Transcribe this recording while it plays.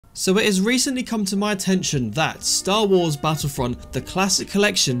So it has recently come to my attention that Star Wars Battlefront, the Classic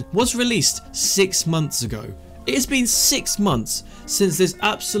Collection, was released 6 months ago. It has been 6 months since this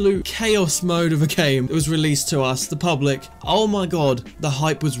absolute chaos mode of a game was released to us, the public. Oh my god, the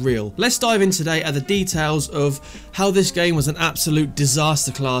hype was real. Let's dive in today at the details of how this game was an absolute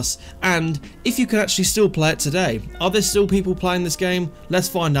disaster class and if you can actually still play it today. Are there still people playing this game? Let's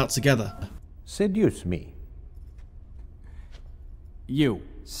find out together. Seduce me. You.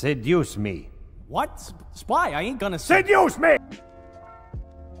 Seduce me. What? Spy, I ain't gonna Seduce me!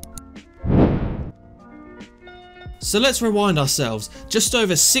 So let's rewind ourselves. Just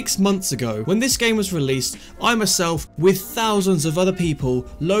over 6 months ago, when this game was released, I myself, with thousands of other people,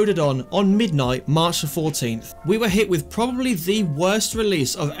 loaded on midnight, March the 14th. We were hit with probably the worst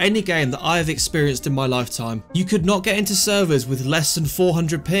release of any game that I have experienced in my lifetime. You could not get into servers with less than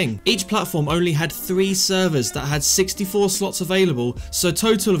 400 ping. Each platform only had 3 servers that had 64 slots available, so a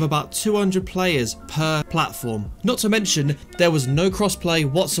total of about 200 players per platform. Not to mention, there was no crossplay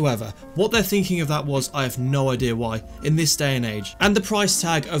whatsoever. What they're thinking of that was, I have no idea why. In this day and age, and the price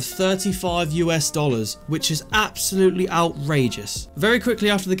tag of $35 US, which is absolutely outrageous. Very quickly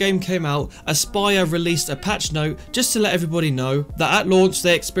after the game came out, Aspire released a patch note just to let everybody know that at launch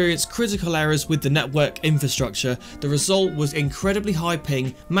they experienced critical errors with the network infrastructure. The result was incredibly high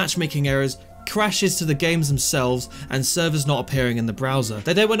ping, matchmaking errors, crashes to the games themselves, and servers not appearing in the browser.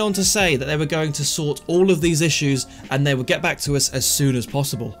 They then went on to say that they were going to sort all of these issues and they would get back to us as soon as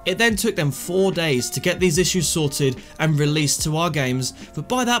possible. It then took them 4 days to get these issues sorted and released to our games, but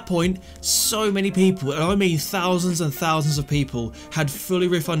by that point so many people, and I mean thousands and thousands of people, had fully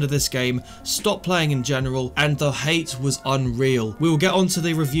refunded this game, stopped playing in general, and the hate was unreal. We will get onto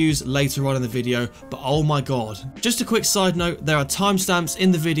the reviews later on in the video, but oh my god. Just a quick side note, there are timestamps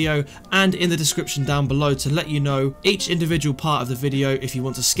in the video and in the description down below to let you know each individual part of the video if you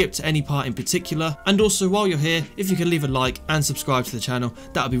want to skip to any part in particular, and also while you're here, if you can leave a like and subscribe to the channel,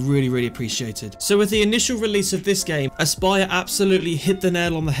 that would be really appreciated. So with the initial release of this game, Aspire absolutely hit the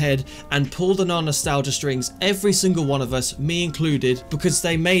nail on the head and pulled on our nostalgia strings, every single one of us, me included, because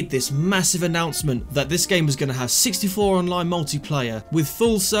they made this massive announcement that this game was going to have 64 online multiplayer with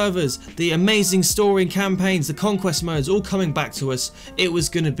full servers, the amazing story and campaigns, the conquest modes all coming back to us. It was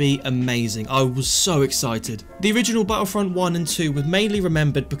going to be amazing. I was so excited. The original Battlefront 1 and 2 were mainly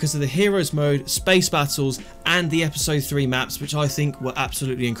remembered because of the Heroes mode, space battles, and the Episode 3 maps, which I think were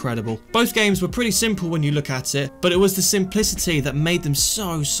absolutely incredible. Both games were pretty simple when you look at it, but it was the simplicity that made them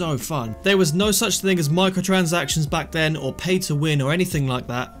so fun. There was no such thing as microtransactions back then, or pay to win, or anything like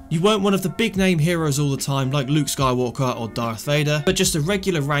that. You weren't one of the big name heroes all the time like Luke Skywalker or Darth Vader, but just a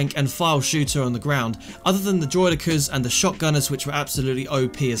regular rank and file shooter on the ground. Other than the droidicas and the shotgunners, which were absolutely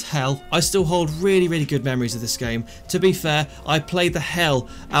OP as hell, I still hold really good memories of this game. To be fair, I played the hell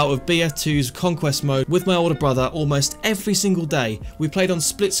out of BF2's Conquest mode with my older brother almost every single day. We played on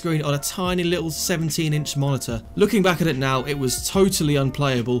split screen on a tiny little 17-inch monitor. Looking back at it now, it was totally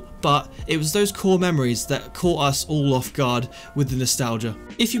unplayable, but it was those core memories that caught us all off guard with the nostalgia.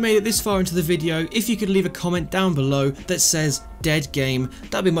 If you made it this far into the video, if you could leave a comment down below that says dead game,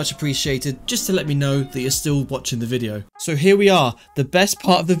 that'd be much appreciated, just to let me know that you're still watching the video. So here we are, the best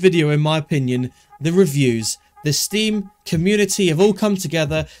part of the video in my opinion, the reviews. The Steam community have all come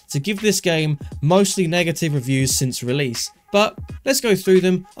together to give this game mostly negative reviews since release. But let's go through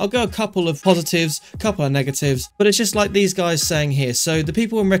them. I'll go a couple of positives, a couple of negatives, but it's just like these guys saying here. So the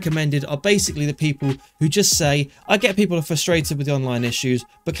people recommended are basically the people who just say, I get people are frustrated with the online issues,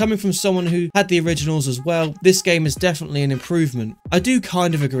 but coming from someone who had the originals as well, this game is definitely an improvement. I do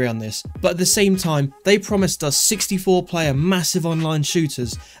kind of agree on this, but at the same time, they promised us 64 player massive online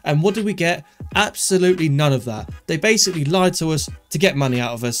shooters, and what did we get? Absolutely none of that. They basically lied to us to get money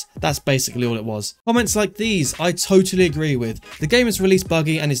out of us. That's basically all it was. Comments like these, I totally agree with. The game is released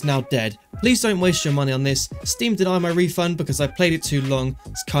buggy and is now dead. Please don't waste your money on this. Steam denied my refund because I played it too long.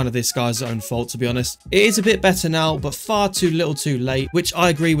 It's kind of this guy's own fault, to be honest. It is a bit better now, but far too little too late, which I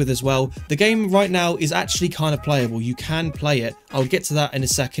agree with as well. The game right now is actually kind of playable. You can play it. I'll get to that in a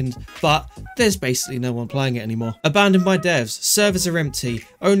second, but there's basically no one playing it anymore. Abandoned by devs. Servers are empty.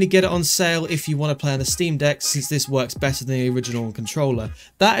 Only get it on sale if you want to play on the Steam Deck, since this works better than the original controller.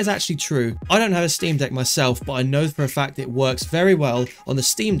 That is actually true. I don't have a Steam Deck myself, but I know for a fact it works very well on the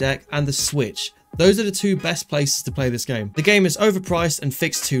Steam Deck and the Switch. Those are the two best places to play this game. The game is overpriced and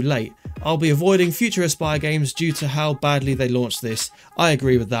fixed too late. I'll be avoiding future Aspire games due to how badly they launched this. I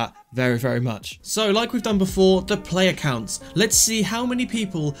agree with that. very, very much. So like we've done before, the player counts. Let's see how many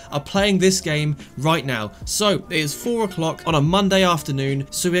people are playing this game right now. So it is 4 o'clock on a Monday afternoon,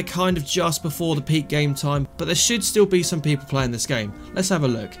 so we're kind of just before the peak game time, but there should still be some people playing this game. Let's have a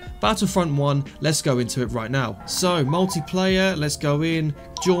look. Battlefront 1, let's go into it right now. So multiplayer, let's go in,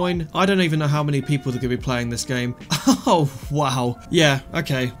 join. I don't even know how many people are going to be playing this game. Oh, wow. Yeah,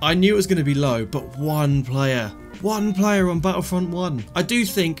 okay. I knew it was going to be low, but one player. One player on Battlefront 1. I do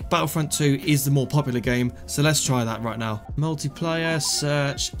think Battlefront 2 is the more popular game, so let's try that right now. Multiplayer,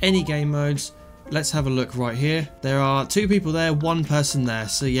 search, any game modes. Let's have a look right here. There are 2 people there, 1 person there.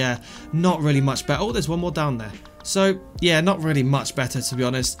 So yeah, not really much better. Oh, there's 1 more down there. So yeah, not really much better to be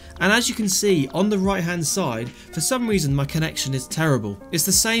honest. And as you can see on the right hand side, for some reason my connection is terrible. It's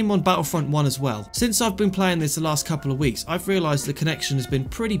the same on Battlefront 1 as well. Since I've been playing this the last couple of weeks, I've realised the connection has been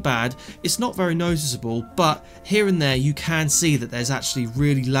pretty bad. It's not very noticeable, but here and there you can see that there's actually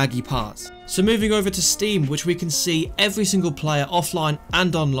really laggy parts. So moving over to Steam, which we can see every single player offline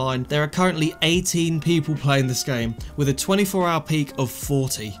and online, there are currently 18 people playing this game with a 24-hour peak of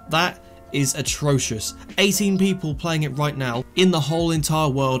 40. That is atrocious. 18 people playing it right now in the whole entire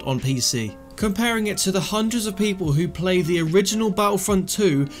world on PC. Comparing it to the hundreds of people who play the original Battlefront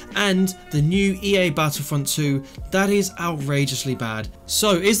 2 and the new EA Battlefront 2, that is outrageously bad.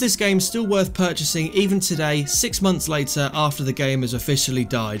 So is this game still worth purchasing even today, 6 months later after the game has officially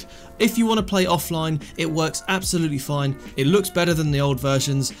died? If you want to play offline, it works absolutely fine. It looks better than the old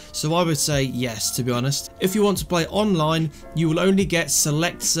versions, so I would say yes, to be honest. If you want to play online, you will only get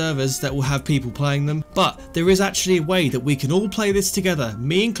select servers that will have people playing them, but there is actually a way that we can all play this together,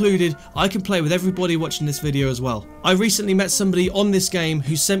 me included. I can play with everybody watching this video as well. I recently met somebody on this game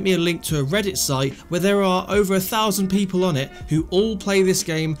who sent me a link to a Reddit site where there are over 1,000 people on it who all play this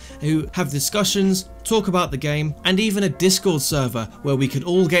game, who have discussions, talk about the game, and even a Discord server where we can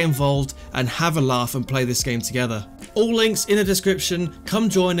all get involved and have a laugh and play this game together. All links in the description. Come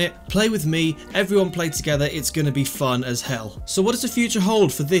join it, play with me, everyone play together. It's going to be fun as hell. So what does the future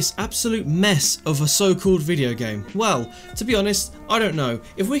hold for this absolute mess of a so-called video game? Well, to be honest, I don't know.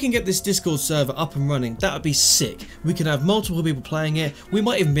 If we can get this Discord server up and running, that would be sick. We can have multiple people playing it. We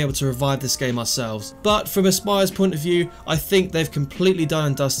might even be able to revive this game ourselves. But from Aspire's point of view, I think they've completely done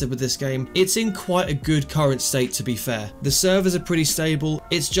and dusted with this game. It's in quite a good current state, to be fair. The servers are pretty stable.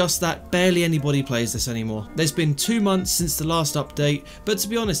 It's just that barely anybody plays this anymore. There's been 2 months since the last update, but to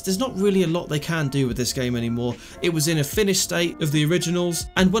be honest, there's not really a lot they can do with this game anymore. It was in a finished state of the originals,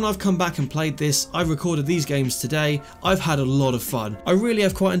 and when I've come back and played this, I recorded these games today, I've had a lot of fun. I really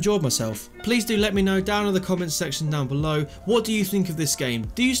have quite enjoyed myself. Please do let me know down in the comments section down below, what do you think of this game?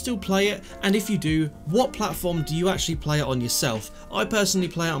 Do you still play it? And if you do, what platform do you actually play it on yourself? I personally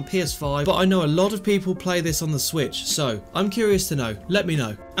play it on PS5, but I know a lot of people play this on the Switch, so I'm curious to know. Let me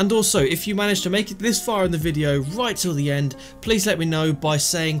know. And also, if you managed to make it this far in the video right till the end, please let me know by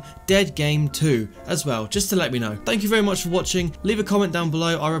saying Dead Game 2 as well, just to let me know. Thank you very much for watching. Leave a comment down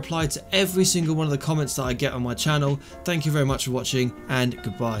below. I reply to every single one of the comments that I get on my channel. Thank you very much for watching, and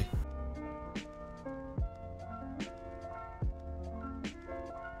goodbye.